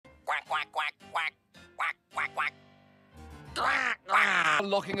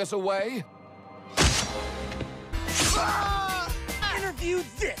Locking us away. Interview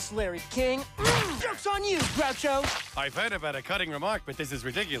this, Larry King. Joke's on you, Groucho. I've heard about a cutting remark, but this is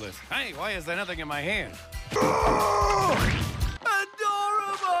ridiculous. Hey, why is there nothing in my hand? Adorable!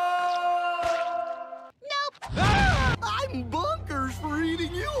 Nope. I'm bunkers for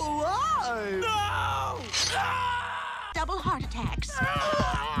eating you alive. No! Double heart attacks.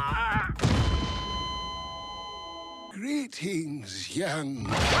 Greetings, young.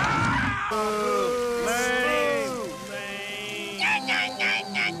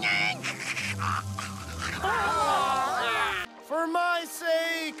 For my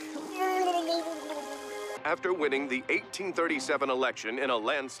sake. After winning the 1837 election in a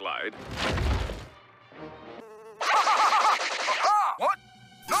landslide... What?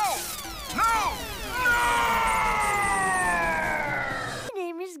 No! No! My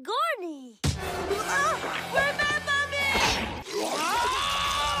name is Gorney. Remember me!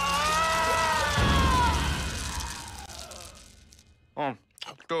 Oh,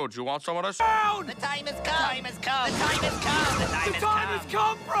 dude, you want some of this? The time has come. The time has come. The time has come. The time has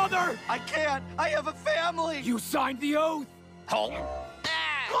come. brother! I can't. I have a family. You signed the oath. If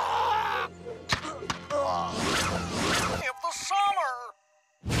the summer!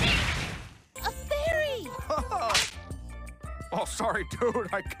 A fairy! Oh, sorry, dude.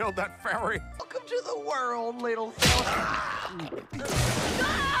 I killed that fairy. Welcome to the world, little fella.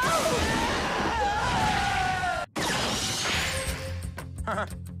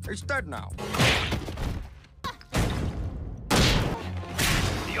 He's dead now.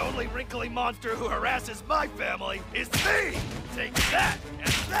 The only wrinkly monster who harasses my family is me. Take that and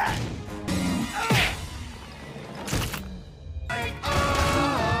that.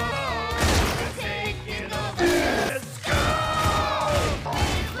 Let's go!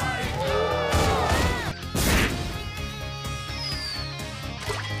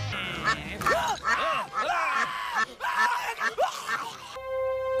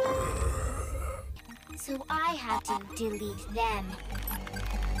 So I have to delete them.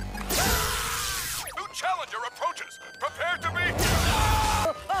 New challenger approaches. Prepare to be...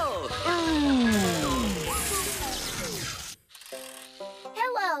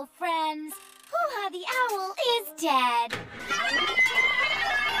 Hello, friends. Hoo-ha the owl is dead.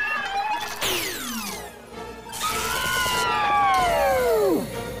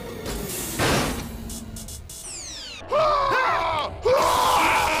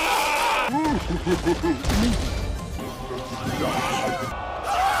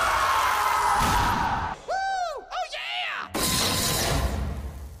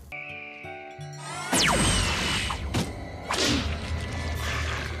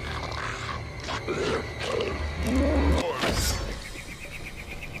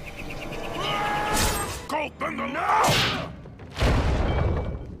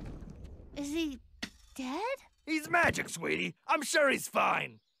 Is he dead? He's magic, sweetie. I'm sure he's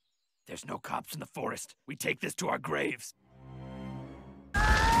fine. There's no cops in the forest. We take this to our graves.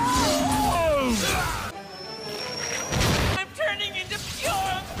 I'm turning into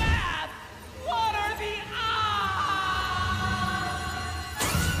pure math! What are the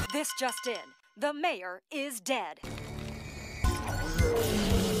odds? This just in. The mayor is dead.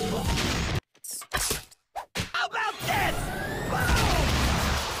 How about this?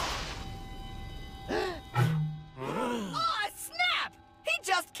 Oh, snap! He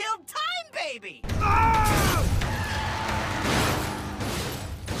just killed Time Baby!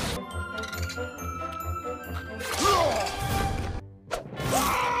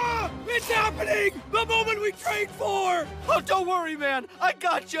 It's happening! The moment we trained for! Oh, don't worry, man. I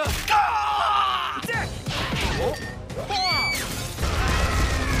got you. Dick!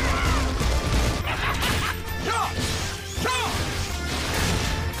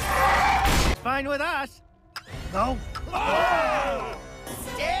 Fine with us. No?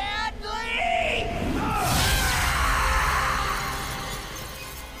 Stay